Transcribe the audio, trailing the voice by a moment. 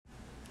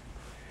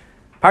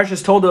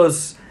Parshas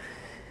Toldos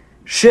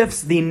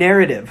shifts the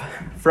narrative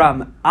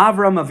from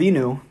Avram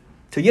Avinu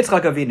to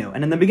Yitzchak Avinu.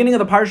 And in the beginning of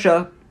the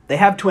Parsha, they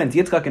have twins.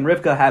 Yitzchak and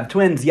Rivka have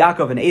twins,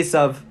 Yaakov and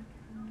Esav.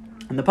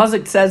 And the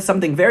Pasuk says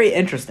something very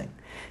interesting.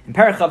 In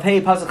Perek Chav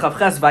Hei, Pasuk Chav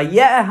Ches,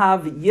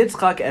 Vayehav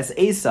Yitzchak es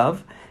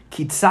Esav,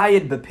 ki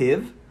tzayid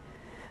bepiv,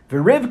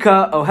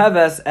 v'Rivka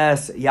oheves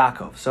es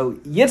Yaakov. So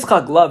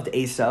Yitzchak loved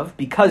Esav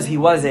because he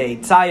was a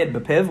tzayid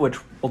bepiv, which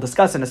we'll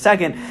discuss in a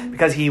second,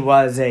 because he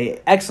was an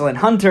excellent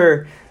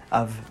hunter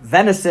of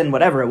venison,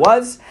 whatever it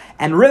was,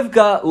 and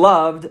Rivka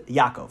loved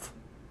Yaakov.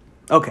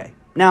 Okay,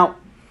 now,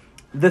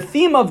 the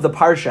theme of the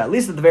Parsha, at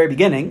least at the very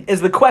beginning,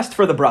 is the quest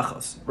for the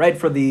brachos, right?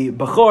 For the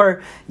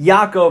Bechor,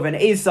 Yaakov and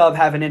Esav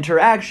have an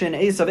interaction.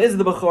 Esav is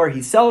the Bechor,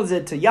 he sells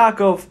it to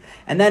Yaakov,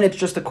 and then it's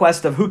just a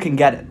quest of who can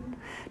get it.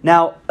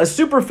 Now, a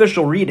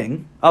superficial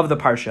reading of the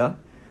Parsha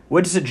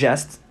would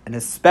suggest, and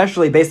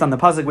especially based on the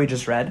pasuk we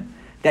just read,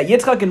 that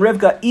Yitzchak and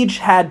Rivka each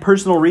had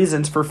personal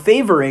reasons for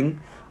favoring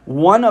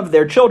one of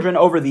their children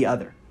over the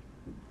other,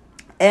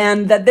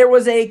 and that there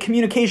was a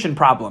communication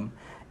problem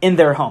in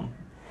their home.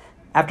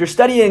 After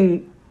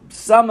studying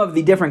some of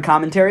the different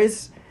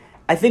commentaries,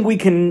 I think we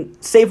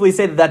can safely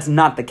say that that's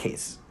not the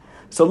case.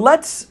 So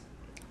let's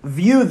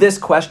view this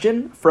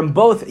question from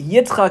both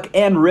Yitzchak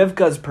and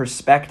Rivka's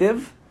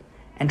perspective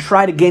and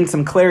try to gain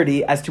some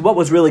clarity as to what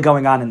was really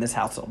going on in this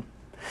household.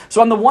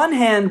 So on the one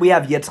hand, we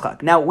have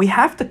Yitzchak. Now, we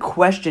have to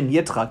question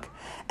Yitzchak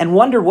and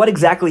wonder what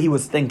exactly he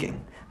was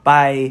thinking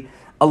by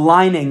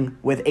aligning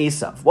with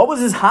Esav. What was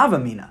his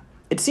havamina?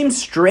 It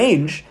seems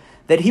strange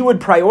that he would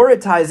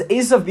prioritize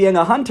Esav being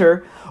a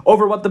hunter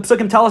over what the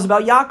Psukim tell us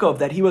about Yaakov,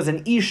 that he was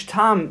an ish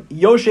tam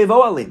yoshev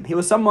oalim. He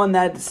was someone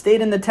that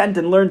stayed in the tent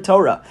and learned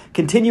Torah,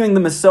 continuing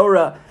the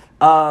Masorah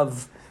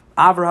of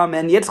Avraham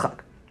and Yitzchak.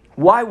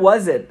 Why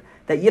was it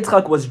that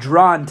Yitzchak was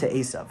drawn to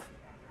Esav?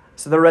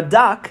 So the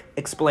Radak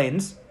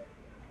explains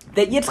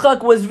that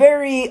Yitzchak was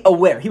very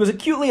aware. He was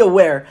acutely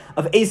aware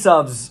of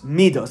Esav's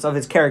midos, of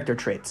his character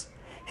traits.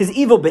 His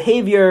evil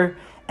behavior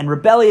and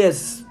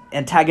rebellious,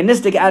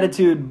 antagonistic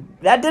attitude,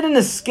 that didn't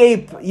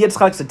escape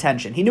Yitzchak's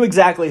attention. He knew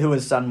exactly who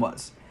his son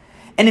was.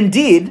 And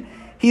indeed,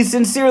 he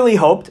sincerely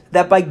hoped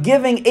that by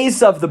giving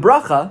Esav the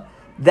bracha,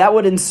 that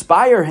would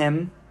inspire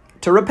him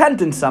to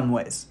repent in some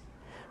ways.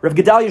 Rav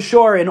Gedalia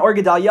Shor in Or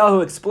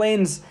Gedaliahu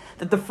explains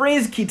that the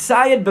phrase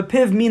kitzayed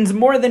bepiv means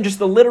more than just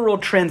the literal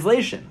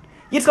translation.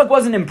 Yitzchak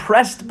wasn't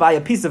impressed by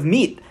a piece of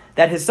meat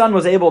that his son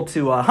was able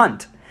to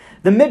hunt.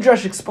 The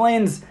Midrash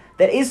explains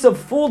that Esav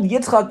fooled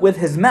Yitzchak with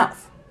his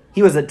mouth.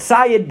 He was a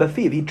tzayid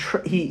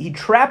befiv. He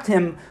trapped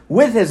him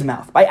with his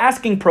mouth by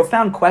asking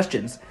profound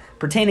questions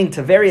pertaining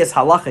to various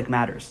halachic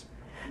matters.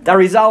 The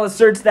Arizal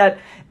asserts that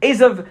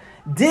Esav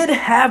did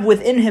have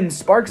within him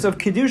sparks of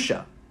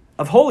kedusha,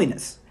 of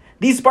holiness.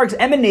 These sparks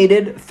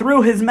emanated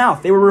through his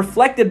mouth. They were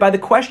reflected by the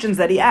questions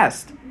that he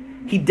asked.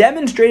 He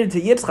demonstrated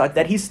to Yitzchak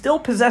that he still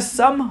possessed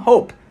some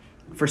hope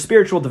for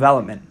spiritual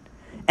development.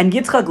 And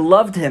Yitzchak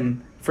loved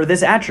him for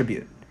this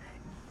attribute.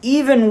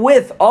 Even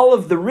with all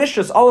of the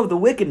rishus, all of the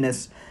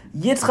wickedness,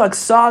 Yitzchak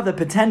saw the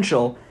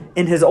potential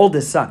in his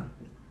oldest son.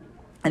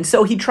 And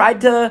so he tried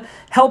to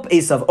help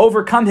Esav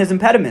overcome his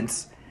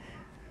impediments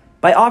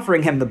by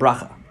offering him the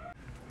bracha.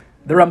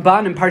 The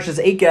Ramban in Parshas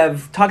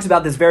Ekev talks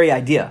about this very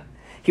idea.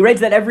 He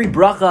writes that every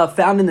bracha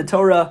found in the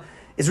Torah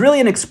is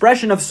really an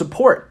expression of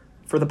support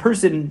for the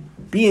person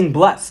being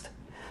blessed.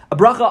 A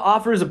bracha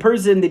offers a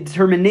person the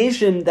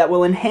determination that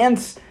will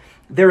enhance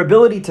their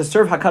ability to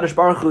serve HaKadosh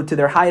Baruch Hu to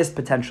their highest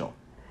potential.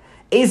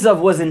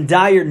 Esav was in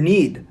dire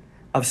need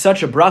of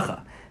such a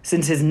bracha,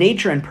 since his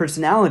nature and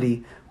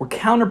personality were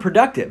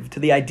counterproductive to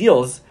the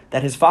ideals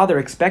that his father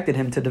expected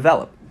him to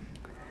develop.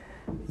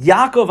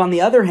 Yaakov, on the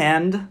other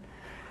hand,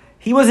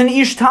 he was an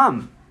ish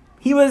tam.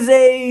 He was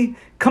a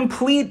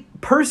complete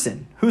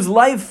person whose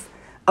life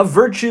of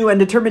virtue and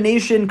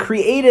determination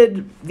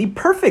created the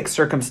perfect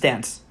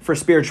circumstance for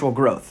spiritual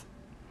growth.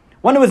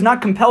 One who is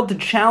not compelled to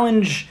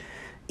challenge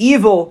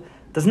evil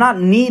does not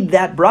need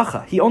that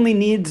bracha. He only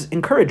needs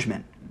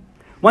encouragement.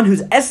 One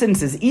whose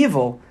essence is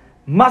evil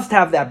must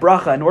have that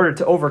bracha in order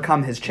to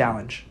overcome his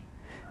challenge.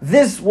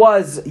 This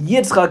was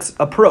Yitzchak's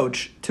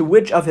approach to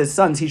which of his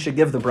sons he should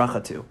give the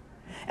bracha to.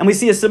 And we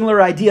see a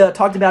similar idea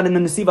talked about in the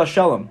Nesiva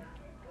Shalom.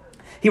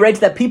 He writes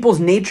that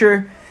people's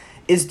nature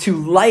is to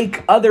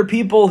like other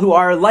people who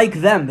are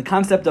like them. The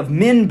concept of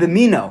min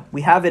b'mino.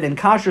 We have it in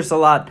kashrus a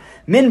lot.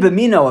 Min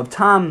b'mino, of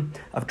tam,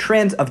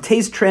 of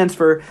taste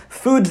transfer,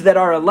 foods that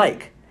are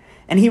alike.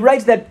 And he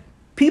writes that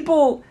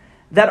people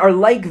that are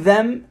like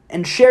them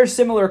and share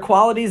similar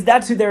qualities,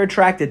 that's who they're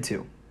attracted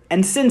to.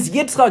 And since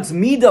Yitzchak's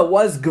midah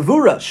was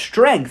gevura,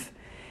 strength,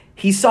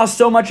 he saw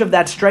so much of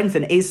that strength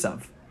in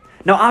Esav.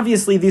 Now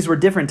obviously these were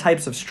different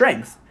types of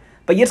strength,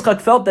 but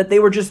Yitzchak felt that they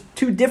were just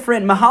two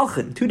different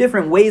mahalchim, two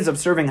different ways of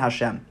serving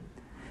Hashem.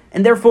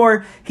 And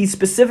therefore, he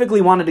specifically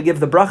wanted to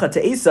give the bracha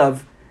to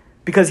Esav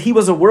because he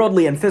was a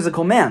worldly and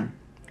physical man.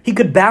 He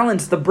could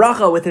balance the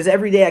bracha with his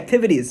everyday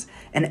activities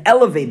and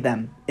elevate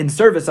them in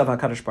service of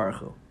HaKadosh Baruch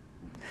Hu.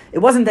 It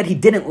wasn't that he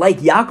didn't like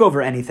Yaakov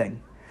or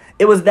anything.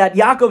 it was that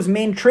Yaakov's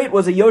main trait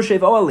was a Yoshev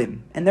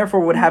Oalim, and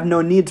therefore would have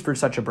no needs for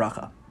such a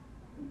bracha.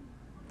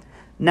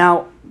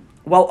 Now,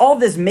 while all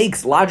this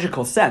makes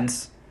logical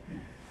sense,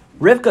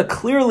 Rivka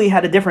clearly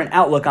had a different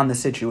outlook on the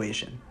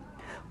situation.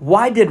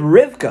 Why did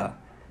Rivka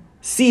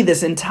see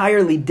this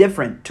entirely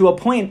different to a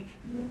point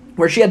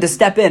where she had to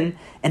step in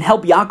and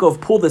help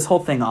Yaakov pull this whole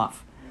thing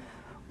off?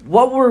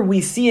 What were we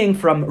seeing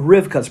from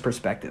Rivka's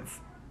perspective?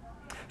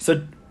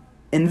 So,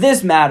 in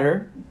this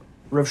matter,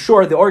 Rav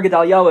Shor, the Or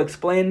Gedaliyahu,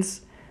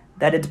 explains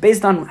that it's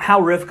based on how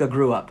Rivka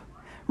grew up.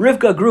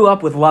 Rivka grew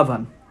up with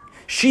Lavan.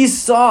 She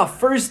saw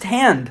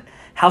firsthand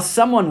how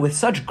someone with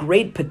such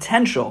great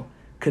potential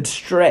could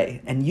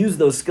stray and use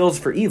those skills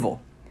for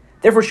evil.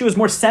 Therefore, she was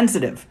more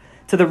sensitive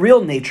to the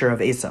real nature of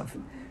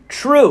Esav.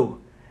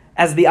 True,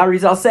 as the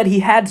Arizal said,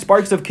 he had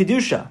sparks of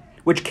Kedusha,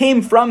 which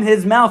came from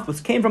his mouth,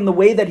 which came from the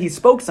way that he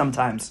spoke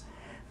sometimes,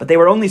 but they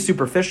were only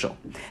superficial,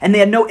 and they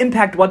had no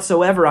impact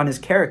whatsoever on his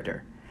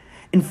character.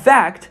 In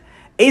fact,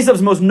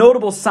 Esav's most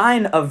notable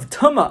sign of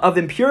tumah, of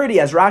impurity,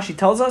 as Rashi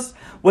tells us,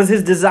 was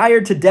his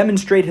desire to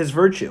demonstrate his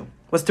virtue,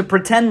 was to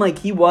pretend like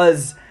he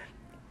was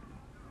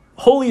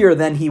holier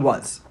than he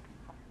was.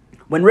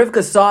 When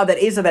Rivka saw that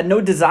Esav had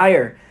no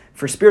desire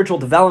for spiritual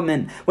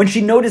development, when she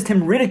noticed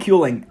him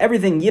ridiculing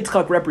everything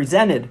Yitzchak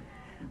represented,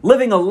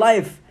 living a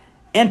life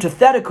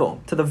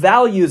antithetical to the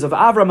values of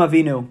Avram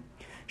Avinu,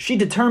 she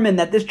determined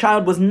that this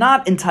child was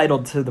not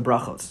entitled to the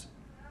brachos.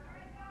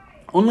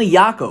 Only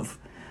Yaakov,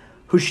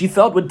 who she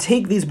felt would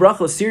take these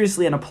brachos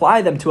seriously and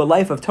apply them to a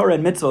life of Torah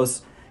and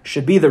mitzvos,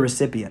 should be the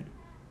recipient.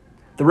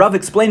 The Rav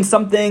explains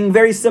something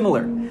very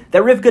similar,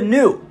 that Rivka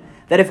knew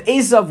that if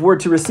Esav were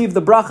to receive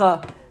the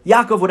bracha,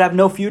 Yaakov would have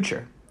no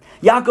future.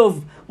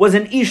 Yaakov was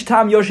an Ish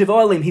Tam Yoshev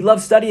Oalim. He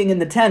loved studying in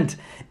the tent,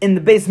 in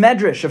the Beis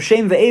Medrash of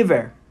Shem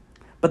Ve'ever.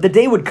 But the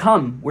day would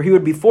come where he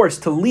would be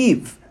forced to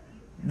leave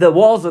the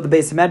walls of the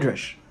Beis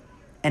Medrash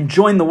and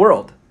join the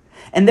world.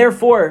 And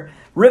therefore,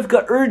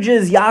 Rivka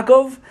urges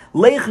Yaakov,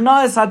 Leich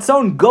na'as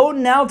hatzon, go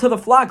now to the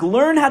flock,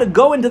 learn how to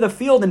go into the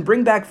field and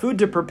bring back food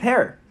to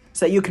prepare,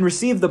 so that you can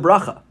receive the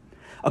bracha.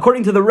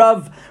 According to the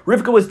Rav,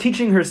 Rivka was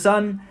teaching her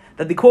son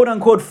that the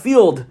quote-unquote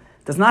field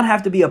does not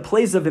have to be a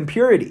place of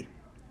impurity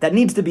that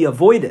needs to be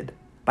avoided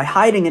by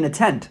hiding in a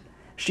tent.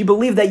 She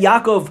believed that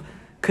Yaakov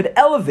could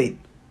elevate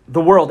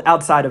the world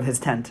outside of his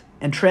tent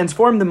and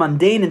transform the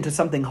mundane into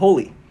something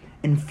holy,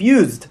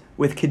 infused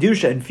with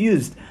Kedusha,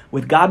 infused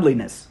with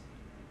godliness.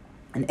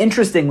 And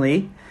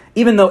interestingly,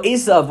 even though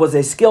Esav was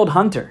a skilled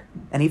hunter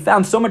and he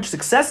found so much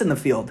success in the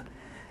field,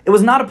 it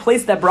was not a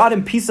place that brought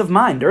him peace of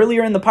mind.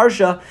 Earlier in the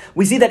Parsha,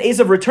 we see that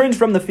Esav returns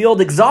from the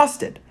field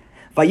exhausted.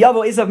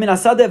 Vayavo Esav min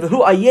hasadeh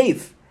v'hu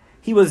ayef.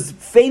 He was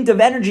faint of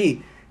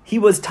energy. He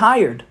was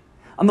tired.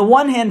 On the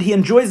one hand, he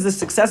enjoys the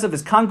success of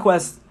his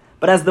conquest,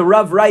 but as the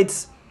Rav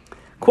writes,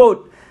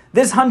 quote,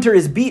 this hunter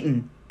is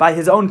beaten by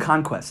his own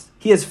conquest.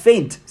 He is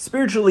faint,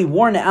 spiritually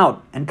worn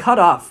out, and cut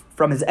off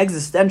from his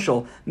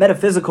existential,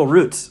 metaphysical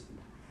roots.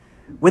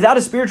 Without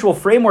a spiritual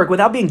framework,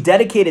 without being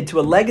dedicated to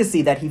a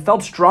legacy that he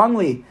felt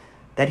strongly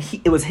that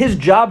it was his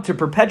job to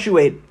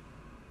perpetuate,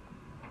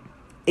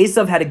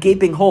 Esav had a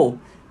gaping hole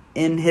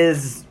in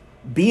his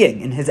being,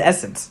 in his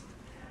essence.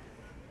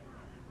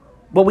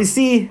 What we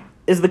see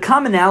is the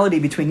commonality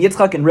between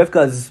Yitzchak and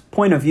Rivka's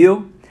point of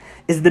view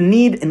is the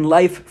need in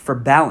life for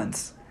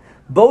balance.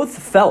 Both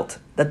felt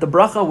that the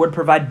bracha would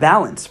provide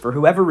balance for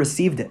whoever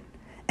received it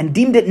and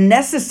deemed it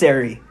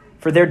necessary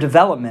for their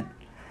development.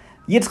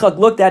 Yitzchak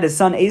looked at his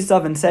son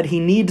Esav and said he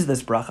needs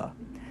this bracha.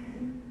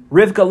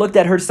 Rivka looked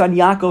at her son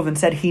Yaakov and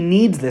said he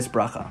needs this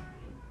bracha.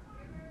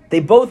 They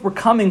both were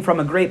coming from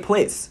a great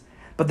place,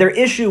 but their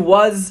issue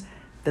was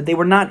that they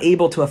were not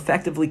able to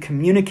effectively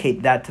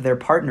communicate that to their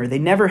partner. They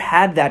never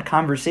had that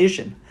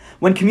conversation.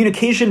 When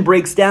communication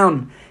breaks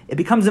down, it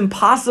becomes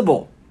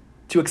impossible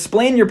to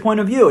explain your point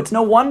of view. It's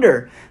no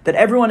wonder that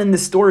everyone in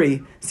this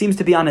story seems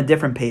to be on a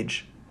different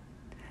page.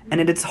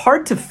 And it's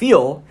hard to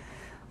feel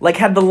like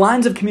had the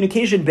lines of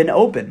communication been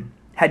open,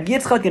 had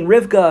Yitzchak and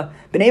Rivka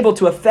been able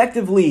to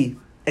effectively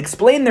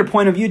explain their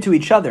point of view to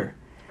each other,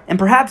 and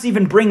perhaps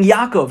even bring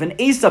Yaakov and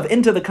Esav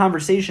into the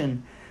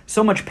conversation,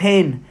 so much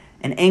pain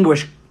and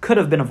anguish could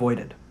have been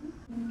avoided.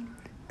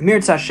 Amir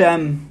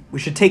Hashem, we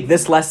should take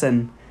this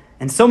lesson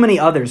and so many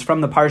others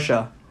from the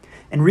Parsha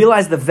and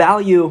realize the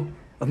value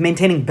of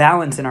maintaining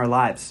balance in our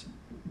lives.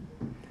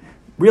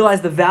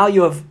 Realize the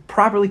value of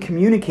properly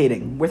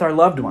communicating with our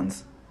loved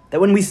ones.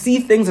 That when we see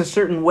things a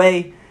certain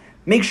way,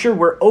 make sure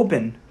we're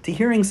open to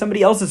hearing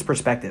somebody else's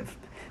perspective,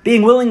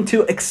 being willing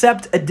to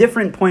accept a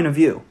different point of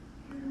view.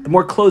 The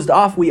more closed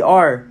off we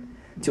are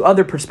to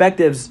other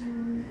perspectives,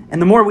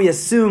 and the more we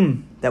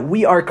assume that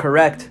we are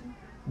correct,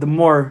 the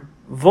more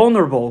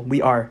vulnerable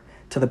we are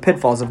to the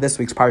pitfalls of this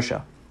week's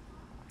Parsha.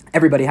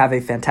 Everybody have a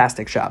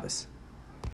fantastic Shabbos.